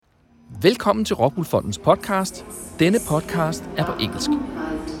Velkommen til Rockwool Fondens podcast. Denne podcast er på engelsk.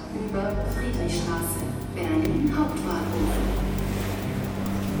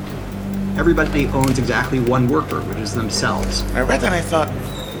 Everybody owns exactly one worker, which is themselves. I read that and I thought,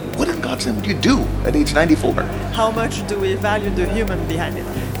 what in God's name would you do at age 94? How much do we value the human behind it?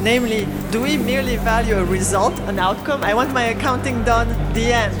 Namely, do we merely value a result, an outcome? I want my accounting done,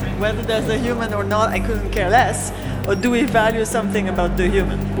 the end. Whether there's a human or not, I couldn't care less. Or do we value something about the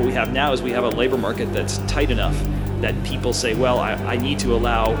human? What we have now is we have a labor market that's tight enough that people say, well, I need to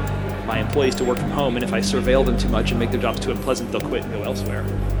allow my employees to work from home, and if I surveil them too much and make their jobs too unpleasant, they'll quit and go elsewhere.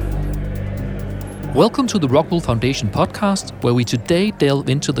 Welcome to the Rockwool Foundation podcast, where we today delve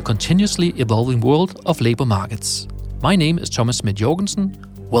into the continuously evolving world of labor markets. My name is Thomas Schmidt-Jorgensen.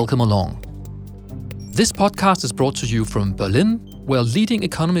 Welcome along. This podcast is brought to you from Berlin, where leading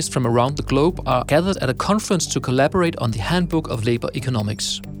economists from around the globe are gathered at a conference to collaborate on the Handbook of Labor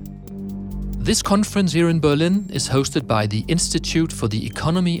Economics. This conference here in Berlin is hosted by the Institute for the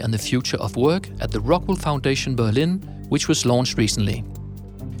Economy and the Future of Work at the Rockwool Foundation Berlin, which was launched recently.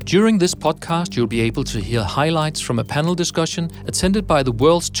 During this podcast, you'll be able to hear highlights from a panel discussion attended by the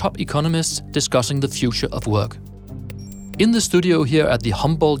world's top economists discussing the future of work. In the studio here at the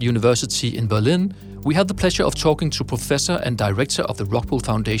Humboldt University in Berlin, we had the pleasure of talking to Professor and Director of the Rockwool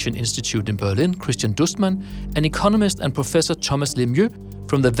Foundation Institute in Berlin, Christian Dustmann, and economist and Professor Thomas Lemieux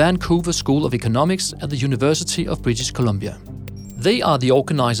from the Vancouver School of Economics at the University of British Columbia. They are the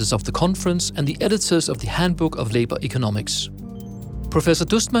organizers of the conference and the editors of the Handbook of Labor Economics. Professor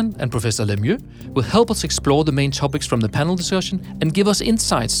Dustmann and Professor Lemieux will help us explore the main topics from the panel discussion and give us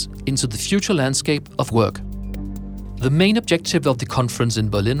insights into the future landscape of work. The main objective of the conference in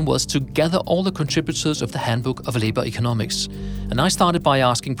Berlin was to gather all the contributors of the Handbook of Labor Economics. And I started by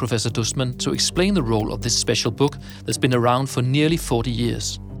asking Professor Dustmann to explain the role of this special book that's been around for nearly 40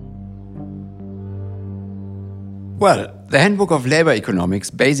 years. Well, the Handbook of Labor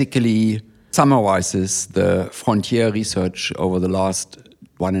Economics basically summarizes the frontier research over the last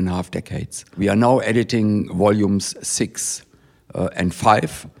 1.5 decades. We are now editing volumes 6 and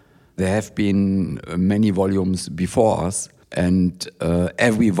 5. There have been many volumes before us, and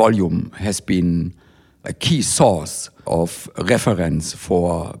every volume has been a key source of reference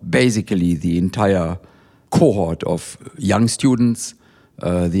for basically the entire cohort of young students,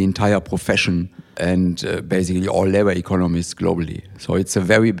 the entire profession, and basically all labor economists globally. So it's a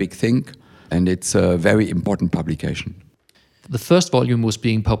very big thing, and it's a very important publication. The first volume was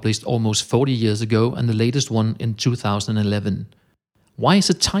being published almost 40 years ago, and the latest one in 2011. Why is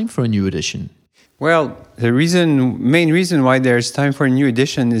it time for a new edition? Well, the main reason why there's time for a new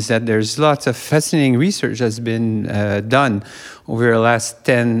edition is that there's lots of fascinating research that's been done over the last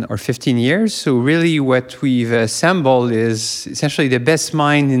 10 or 15 years. So really what we've assembled is essentially the best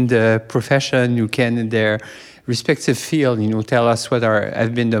mind in the profession who can, in their respective field, tell us what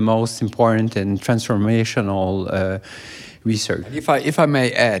have been the most important and transformational research. If I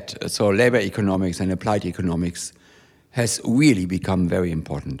may add, so labor economics and applied economics has really become very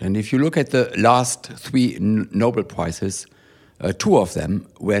important. And if you look at the last 3 Nobel Prizes, 2 of them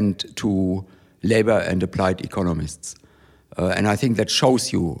went to labor and applied economists. And I think that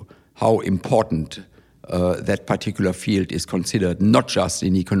shows you how important that particular field is considered, not just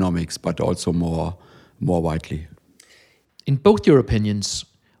in economics, but also more widely. In both your opinions,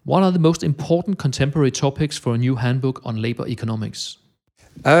 what are the most important contemporary topics for a new handbook on labor economics?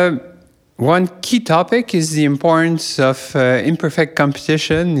 One key topic is the importance of imperfect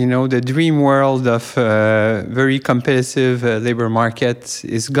competition. The dream world of very competitive labor market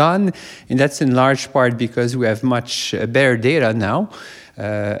is gone. And that's in large part because we have much better data now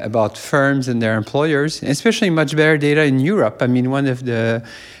about firms and their employers, especially much better data in Europe. I mean, one of the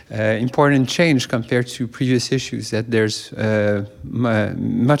important change compared to previous issues that there's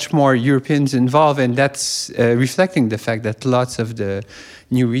much more Europeans involved, and that's reflecting the fact that lots of the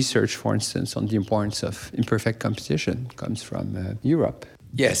new research, for instance, on the importance of imperfect competition comes from Europe.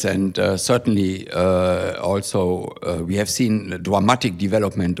 Yes, and certainly also we have seen a dramatic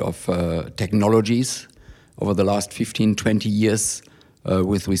development of technologies over the last 15, 20 years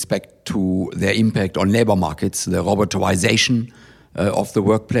with respect to their impact on labor markets, the roboticization of the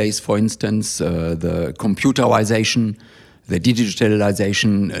workplace, for instance, the computerization, the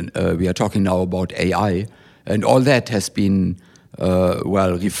digitalization, we are talking now about AI, and all that has been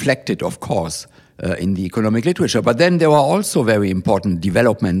reflected, of course, in the economic literature. But then there are also very important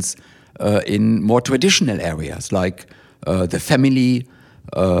developments in more traditional areas, like the family,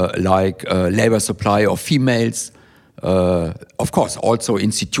 like labor supply of females, Of course, also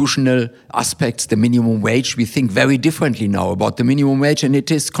institutional aspects, the minimum wage. We think very differently now about the minimum wage, and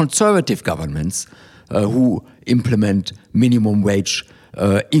it is conservative governments who implement minimum wage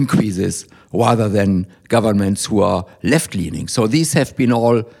increases rather than governments who are left-leaning. So these have been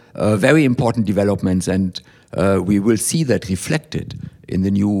all very important developments, and we will see that reflected in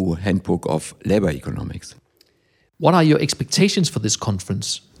the new Handbook of Labor Economics. What are your expectations for this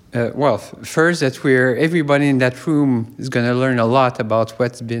conference? First, that everybody in that room is going to learn a lot about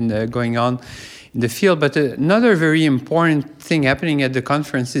what's been going on in the field. But another very important thing happening at the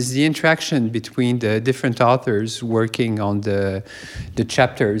conference is the interaction between the different authors working on the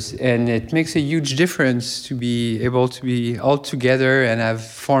chapters. And it makes a huge difference to be able to be all together and have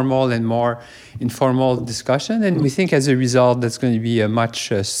formal and more informal discussion. And we think as a result, that's going to be a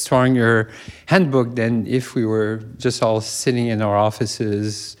much stronger handbook than if we were just all sitting in our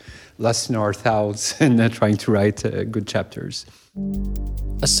offices, lost in our thoughts, and trying to write good chapters.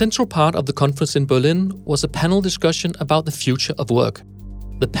 A central part of the conference in Berlin was a panel discussion about the future of work.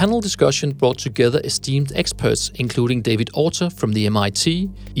 The panel discussion brought together esteemed experts, including David Autor from the MIT,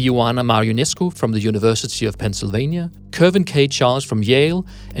 Ioana Marionescu from the University of Pennsylvania, Kervin K. Charles from Yale,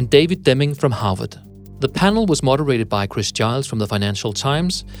 and David Deming from Harvard. The panel was moderated by Chris Giles from the Financial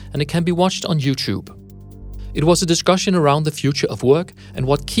Times, and it can be watched on YouTube. It was a discussion around the future of work and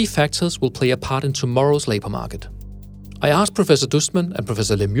what key factors will play a part in tomorrow's labor market. I asked Professor Dustman and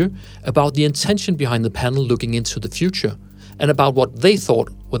Professor Lemieux about the intention behind the panel looking into the future and about what they thought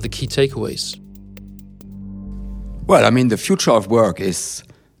were the key takeaways. Well, I mean, the future of work is,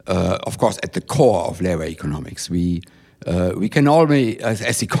 of course, at the core of labor economics. We can only,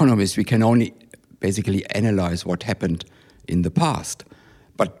 as economists, we can only basically analyze what happened in the past.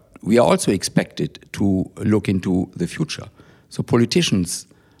 But we are also expected to look into the future. So politicians,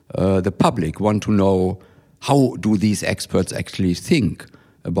 the public, want to know, how do these experts actually think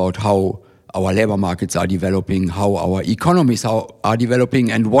about how our labor markets are developing, how our economies are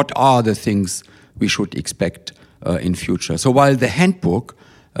developing, and what are the things we should expect in future? So while the handbook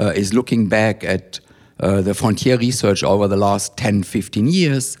is looking back at the frontier research over the last 10, 15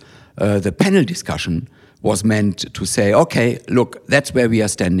 years, the panel discussion was meant to say, okay, look, that's where we are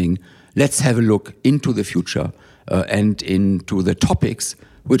standing. Let's have a look into the future and into the topics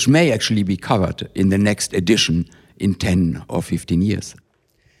which may actually be covered in the next edition in 10 or 15 years.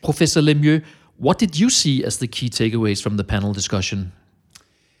 Professor Lemieux, what did you see as the key takeaways from the panel discussion?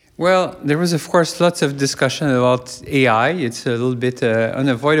 Well, there was, of course, lots of discussion about AI. It's a little bit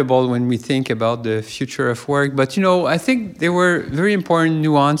unavoidable when we think about the future of work. But, I think there were very important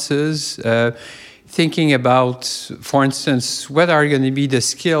nuances, thinking about, for instance, what are going to be the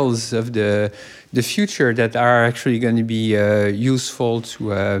skills of the future that are actually going to be useful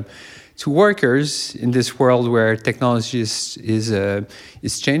to workers in this world where technology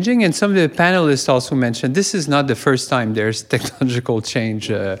is changing. And some of the panelists also mentioned this is not the first time there's technological change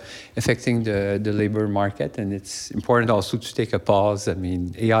affecting the labor market, and it's important also to take a pause. I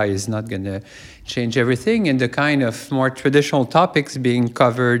mean, AI is not going to change everything, and the kind of more traditional topics being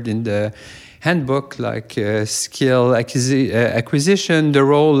covered in the handbook, like skill acquisition, the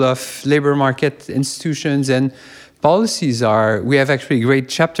role of labor market institutions and policies we have actually great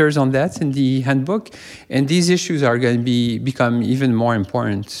chapters on that in the handbook, and these issues are going to become even more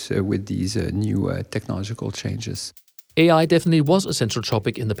important with these new technological changes. AI definitely was a central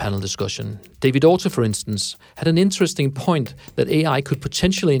topic in the panel discussion. David Autor, for instance, had an interesting point that AI could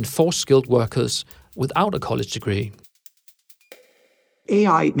potentially enforce skilled workers without a college degree.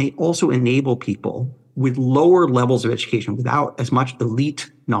 AI may also enable people with lower levels of education, without as much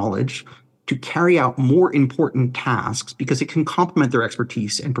elite knowledge, to carry out more important tasks because it can complement their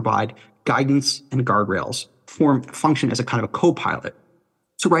expertise and provide guidance and guardrails, function as a kind of a co-pilot.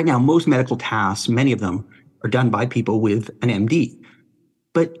 So right now, most medical tasks, many of them, are done by people with an MD.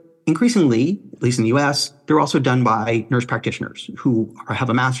 But increasingly, at least in the US, they're also done by nurse practitioners who have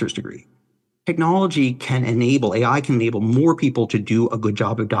a master's degree. AI can enable more people to do a good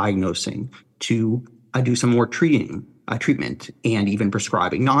job of diagnosing, to do some more treatment, and even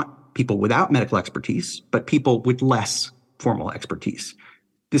prescribing, not people without medical expertise, but people with less formal expertise.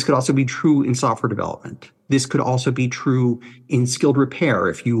 This could also be true in software development. This could also be true in skilled repair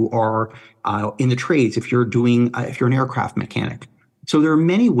if you are in the trades, if you're an aircraft mechanic. So there are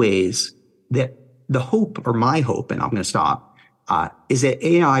many ways that the hope, or my hope, and I'm going to stop, is that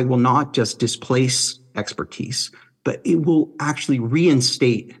AI will not just displace expertise, but it will actually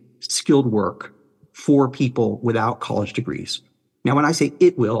reinstate skilled work for people without college degrees. Now, when I say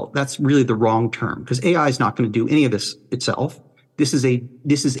it will, that's really the wrong term, because AI is not going to do any of this itself. This is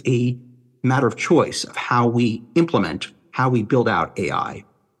a matter of choice of how we implement, how we build out AI.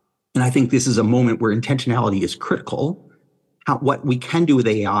 And I think this is a moment where intentionality is critical. What we can do with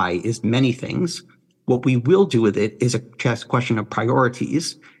AI is many things. What we will do with it is a question of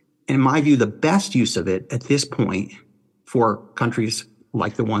priorities. And in my view, the best use of it at this point for countries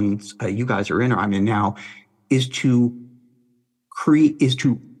like the ones you guys are in or I'm in now is to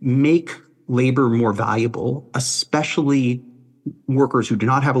make labor more valuable, especially workers who do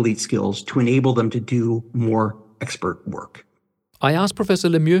not have elite skills, to enable them to do more expert work. I asked Professor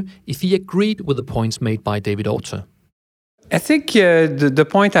Lemieux if he agreed with the points made by David Autor. I think the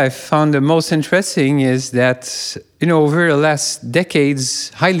point I found the most interesting is that, over the last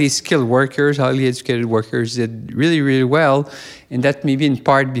decades, highly skilled workers, highly educated workers did really, really well. And that may be in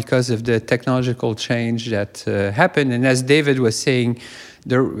part because of the technological change that happened. And as David was saying,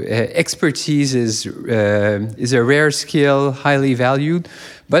 the expertise is a rare skill, highly valued.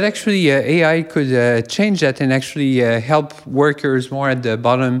 But actually, AI could change that and actually help workers more at the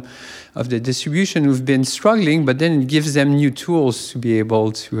bottom of the distribution who've been struggling, but then it gives them new tools to be able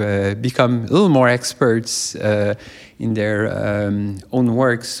to become a little more experts in their own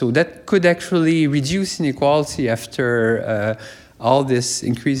work. So that could actually reduce inequality after all this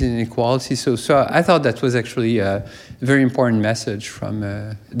increase in inequality. So I thought that was actually a very important message from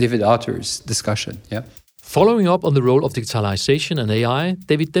David Autor's discussion. Yeah. Following up on the role of digitalization and AI,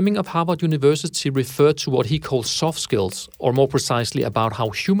 David Deming of Harvard University referred to what he calls soft skills, or more precisely about how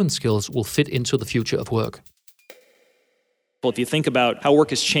human skills will fit into the future of work. Well, if you think about how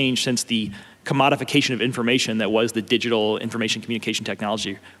work has changed since the commodification of information that was the digital information communication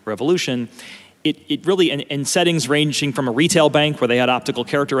technology revolution, it really, in settings ranging from a retail bank where they had optical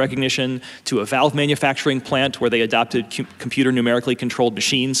character recognition to a valve manufacturing plant where they adopted computer numerically controlled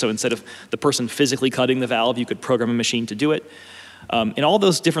machines. So instead of the person physically cutting the valve, you could program a machine to do it. In all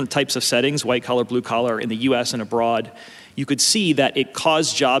those different types of settings, white collar, blue collar, in the US and abroad, you could see that it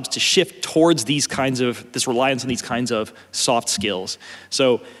caused jobs to shift towards this reliance on these kinds of soft skills.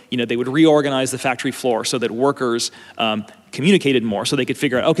 So, they would reorganize the factory floor so that workers communicated more, so they could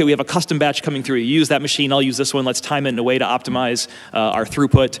figure out, okay, we have a custom batch coming through. You use that machine, I'll use this one. Let's time it in a way to optimize our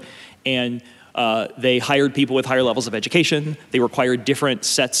throughput. And they hired people with higher levels of education. They required different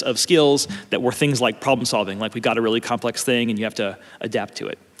sets of skills that were things like problem solving, like we got a really complex thing and you have to adapt to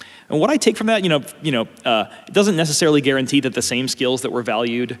it. And what I take from that, it doesn't necessarily guarantee that the same skills that were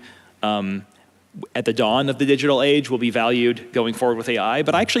valued at the dawn of the digital age will be valued going forward with AI,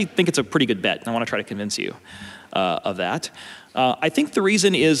 but I actually think it's a pretty good bet. And I want to try to convince you of that. I think the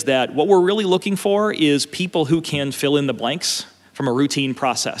reason is that what we're really looking for is people who can fill in the blanks from a routine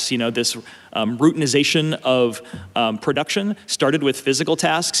process. This routinization of production started with physical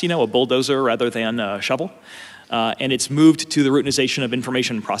tasks, a bulldozer rather than a shovel. And it's moved to the routinization of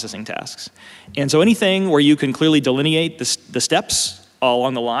information processing tasks. And so anything where you can clearly delineate the steps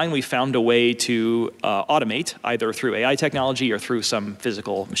along the line, we found a way to automate, either through AI technology or through some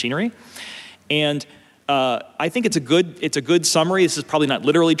physical machinery. And I think it's a good summary. This is probably not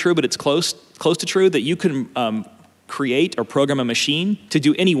literally true, but it's close to true, that you can create or program a machine to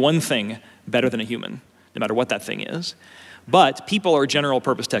do any one thing better than a human, no matter what that thing is. But people are general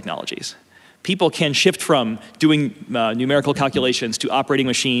purpose technologies. People can shift from doing numerical calculations to operating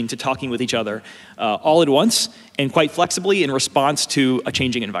machine to talking with each other all at once and quite flexibly in response to a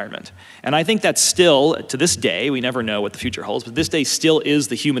changing environment. And I think that's still, to this day, we never know what the future holds, but this day still is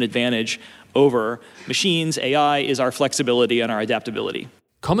the human advantage over machines. AI is our flexibility and our adaptability.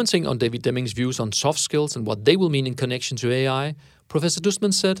 Commenting on David Deming's views on soft skills and what they will mean in connection to AI, Professor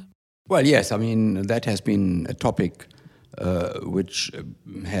Dustman said, well, yes, that has been a topic which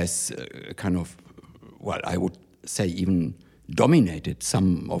has I would say even dominated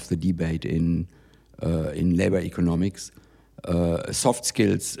some of the debate in labor economics. Soft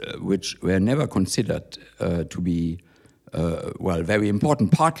skills which were never considered to be very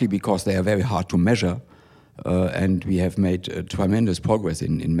important, partly because they are very hard to measure, and we have made tremendous progress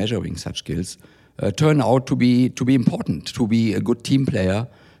in measuring such skills, turn out to be important, to be a good team player,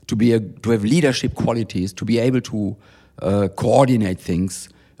 to have leadership qualities, to be able to coordinate things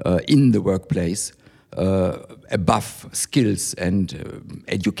in the workplace above skills and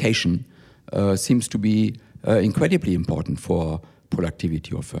education seems to be incredibly important for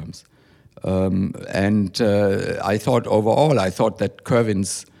productivity of firms. I thought that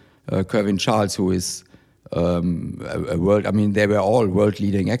Kervin Charles, who is they were all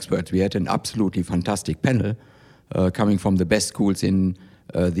world-leading experts. We had an absolutely fantastic panel coming from the best schools in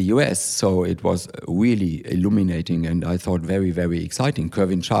the US, so it was really illuminating and I thought very, very exciting.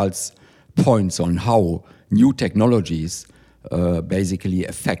 Kervin Charles points on how new technologies basically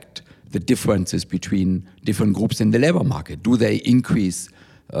affect the differences between different groups in the labor market. Do they increase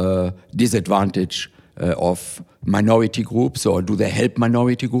disadvantage of minority groups, or do they help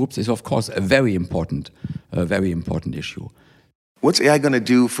minority groups? Is of course a very important issue. What's AI going to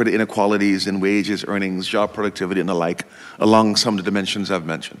do for the inequalities in wages, earnings, job productivity, and the like, along some of the dimensions I've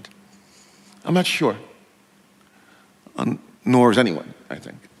mentioned? I'm not sure. Nor is anyone, I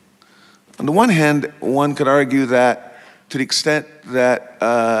think. On the one hand, one could argue that to the extent that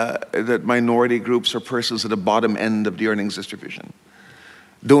that minority groups or persons at the bottom end of the earnings distribution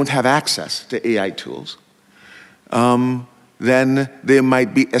don't have access to AI tools, then they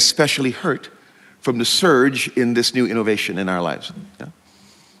might be especially hurt from the surge in this new innovation in our lives. Yeah?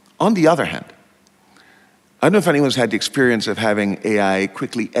 On the other hand, I don't know if anyone's had the experience of having AI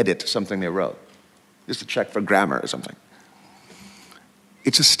quickly edit something they wrote, just to check for grammar or something.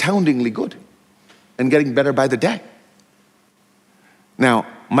 It's astoundingly good and getting better by the day. Now,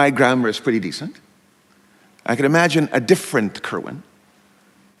 my grammar is pretty decent. I can imagine a different Kerwin,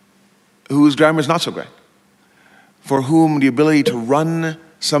 whose grammar is not so great, for whom the ability to run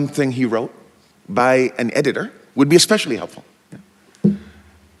something he wrote by an editor would be especially helpful.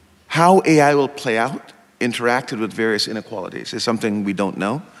 How AI will play out, interacted with various inequalities, is something we don't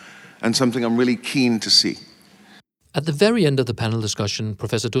know, and something I'm really keen to see. At the very end of the panel discussion,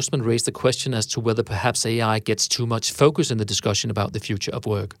 Professor Dustman raised the question as to whether perhaps AI gets too much focus in the discussion about the future of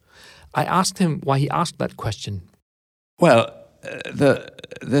work. I asked him why he asked that question. Well,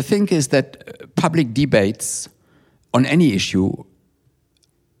 the thing is that public debates on any issue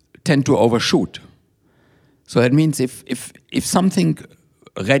tend to overshoot. So that means if something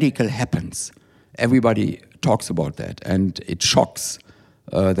radical happens, everybody talks about that, and it shocks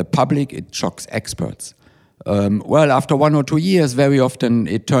the public, it shocks experts. Well, after 1 or 2 years, very often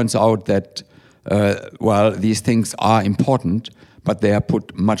it turns out that, these things are important, but they are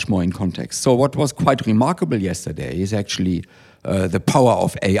put much more in context. So what was quite remarkable yesterday is actually the power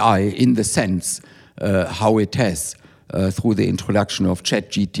of AI in the sense how it has, through the introduction of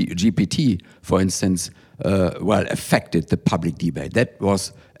ChatGPT, for instance, affected the public debate. That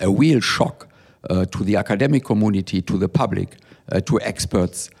was a real shock to the academic community, to the public, to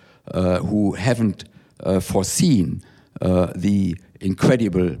experts who haven't foreseen the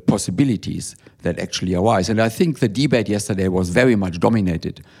incredible possibilities that actually arise. And I think the debate yesterday was very much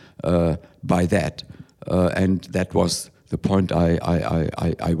dominated by that. And that was the point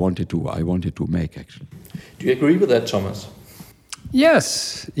I wanted to make, actually. Do you agree with that, Thomas?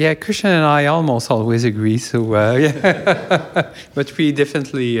 Yes. Yeah, Christian and I almost always agree. So, yeah. But we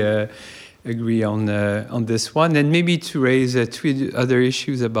definitely agree on this one. And maybe to raise 3 other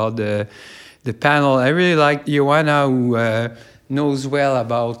issues about the panel. I really like Joanna, who knows well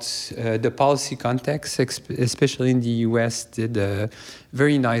about the policy context, especially in the US, did a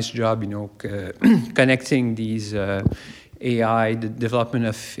very nice job, connecting these AI, the development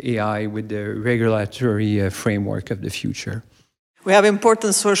of AI with the regulatory framework of the future. We have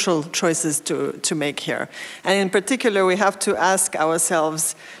important social choices to make here. And in particular, we have to ask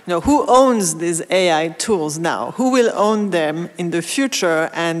ourselves, who owns these AI tools now? Who will own them in the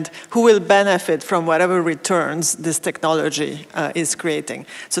future, and who will benefit from whatever returns this technology is creating?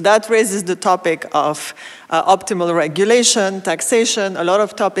 So that raises the topic of optimal regulation, taxation, a lot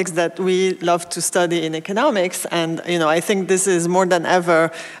of topics that we love to study in economics. And I think this is more than ever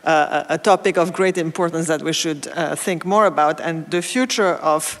a topic of great importance that we should think more about. And the future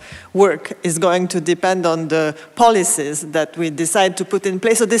of work is going to depend on the policies that we decide to put in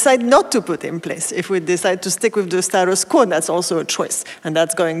place or decide not to put in place. If we decide to stick with the status quo, that's also a choice. And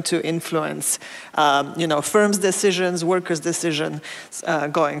that's going to influence firms' decisions, workers' decisions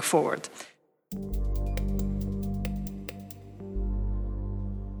going forward.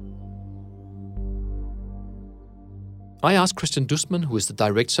 I asked Christian Dustman, who is the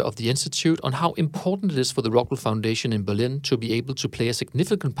director of the Institute, on how important it is for the Rockwell Foundation in Berlin to be able to play a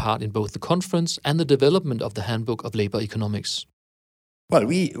significant part in both the conference and the development of the Handbook of Labor Economics. Well,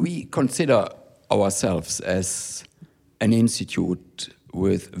 we consider ourselves as an institute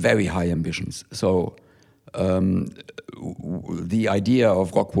with very high ambitions. So the idea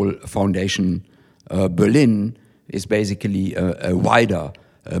of Rockwell Foundation Berlin is basically a wider,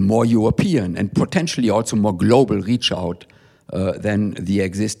 more European and potentially also more global reach out than the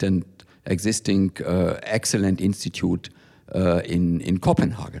existing excellent institute in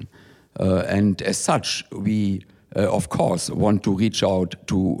Copenhagen. And as such, we of course want to reach out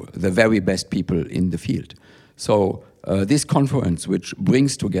to the very best people in the field. So this conference, which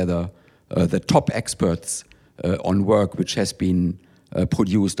brings together the top experts on work which has been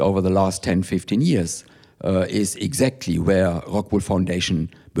produced over the last 10-15 years, is exactly where Rockwool Foundation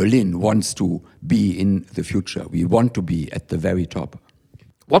Berlin wants to be in the future. We want to be at the very top.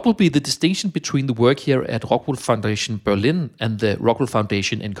 What will be the distinction between the work here at Rockwool Foundation Berlin and the Rockwool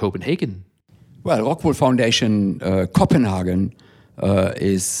Foundation in Copenhagen? Well, Rockwool Foundation Copenhagen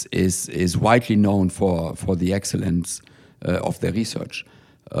is widely known for the excellence of their research.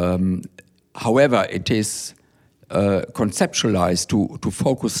 However, it is conceptualized to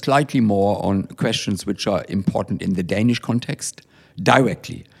focus slightly more on questions which are important in the Danish context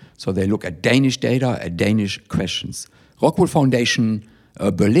directly. So they look at Danish data, at Danish questions. Rockwool Foundation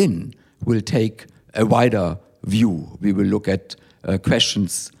Berlin will take a wider view. We will look at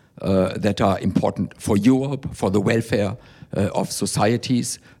questions that are important for Europe, for the welfare of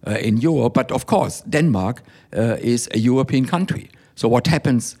societies in Europe. But of course, Denmark is a European country. So what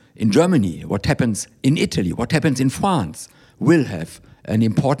happens in Germany, what happens in Italy, what happens in France will have an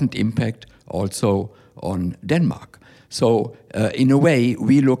important impact also on Denmark. So in a way,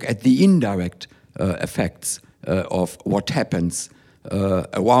 we look at the indirect effects of what happens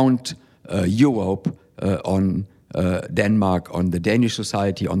around Europe on Denmark, on the Danish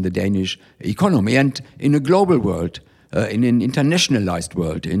society, on the Danish economy. And in a global world, in an internationalized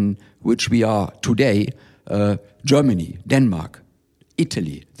world in which we are today, Germany, Denmark,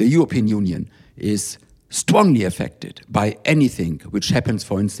 Italy, the European Union is strongly affected by anything which happens,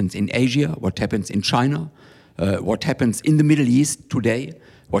 for instance, in Asia, what happens in China, what happens in the Middle East today,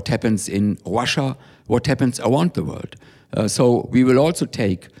 what happens in Russia, what happens around the world. So we will also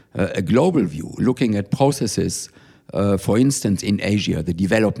take a global view, looking at processes, for instance, in Asia, the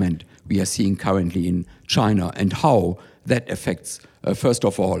development we are seeing currently in China, and how that affects, first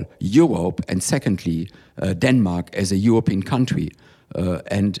of all, Europe, and secondly, Denmark as a European country,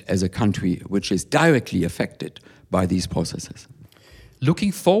 and as a country which is directly affected by these processes.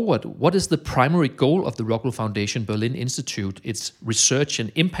 Looking forward, what is the primary goal of the Rockwool Foundation Berlin Institute, its research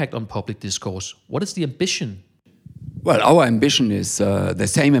and impact on public discourse? What is the ambition? Well, our ambition is the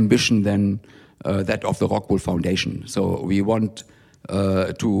same ambition than that of the Rockwool Foundation. So we want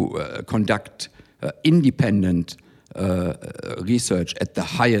to conduct independent research at the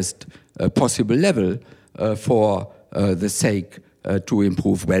highest possible level for the sake to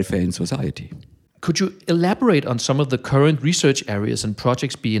improve welfare in society. Could you elaborate on some of the current research areas and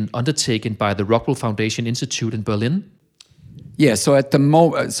projects being undertaken by the Rockwool Foundation Institute in Berlin? Yeah, so at the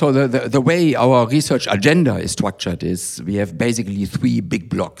the way our research agenda is structured is we have basically three big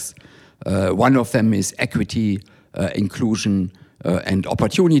blocks. One of them is equity, inclusion, and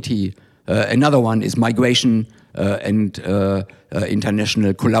opportunity. Another one is migration and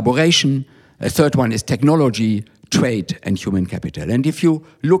international collaboration. A third one is technology, trade, and human capital. And if you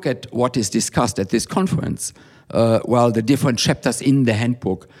look at what is discussed at this conference, well, the different chapters in the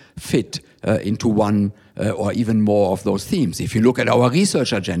handbook fit into one or even more of those themes. If you look at our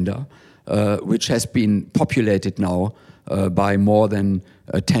research agenda, which has been populated now by more than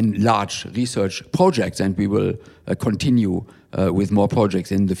 10 large research projects, and we will continue with more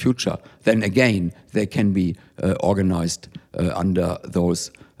projects in the future, then again, they can be organized under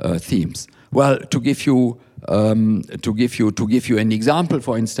those themes. Well, to give you an example,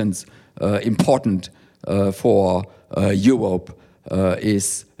 for instance, important for Europe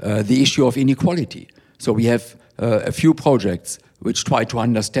is the issue of inequality. So we have a few projects which try to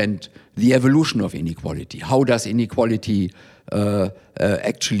understand the evolution of inequality. How does inequality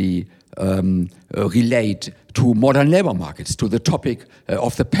actually relate to modern labor markets, to the topic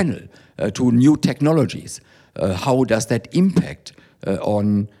of the panel, to new technologies? How does that impact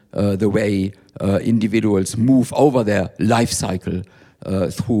on the way individuals move over their life cycle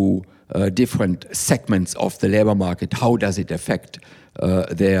through different segments of the labor market? How does it affect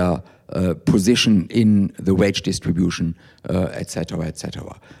their position in the wage distribution, etc.,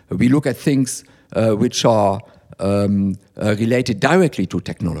 etc.? We look at things which are related directly to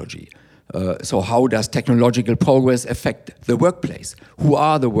technology. So how does technological progress affect the workplace? Who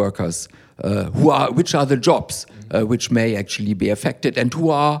are the workers? Which are the jobs which may actually be affected? And who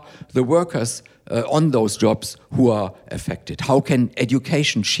are the workers on those jobs who are affected? How can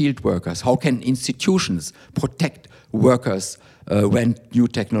education shield workers? How can institutions protect workers when new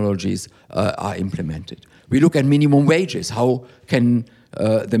technologies are implemented? We look at minimum wages. How can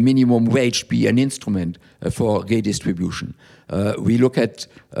the minimum wage be an instrument for redistribution? We look at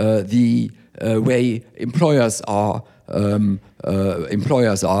the way employers are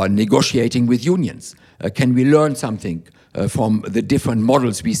negotiating with unions. Can we learn something from the different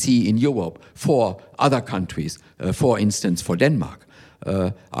models we see in Europe for other countries, for instance, for Denmark?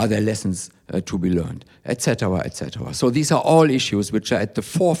 Are there lessons to be learned, etc., etc.? So these are all issues which are at the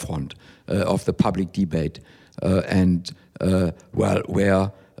forefront of the public debate,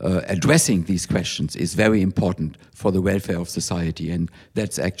 where addressing these questions is very important for the welfare of society, and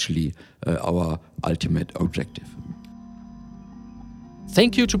that's actually our ultimate objective.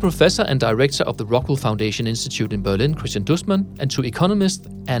 Thank you to Professor and Director of the Rockwell Foundation Institute in Berlin, Christian Dussmann, and to economist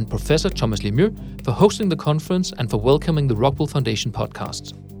and Professor Thomas Lemieux for hosting the conference and for welcoming the Rockwell Foundation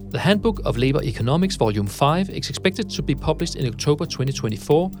podcast. The Handbook of Labor Economics Volume 5 is expected to be published in October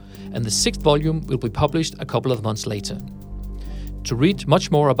 2024, and the 6th volume will be published a couple of months later. To read much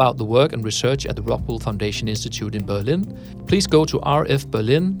more about the work and research at the Rockwell Foundation Institute in Berlin, please go to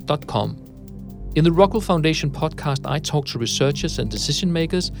rfberlin.com. In the Rockwell Foundation podcast, I talk to researchers and decision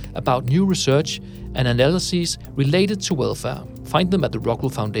makers about new research and analyses related to welfare. Find them at the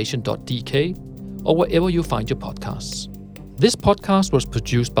rockwellfoundation.dk or wherever you find your podcasts. This podcast was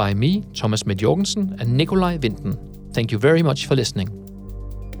produced by me, Thomas Schmidt Jorgensen, and Nikolaj Vinden. Thank you very much for listening.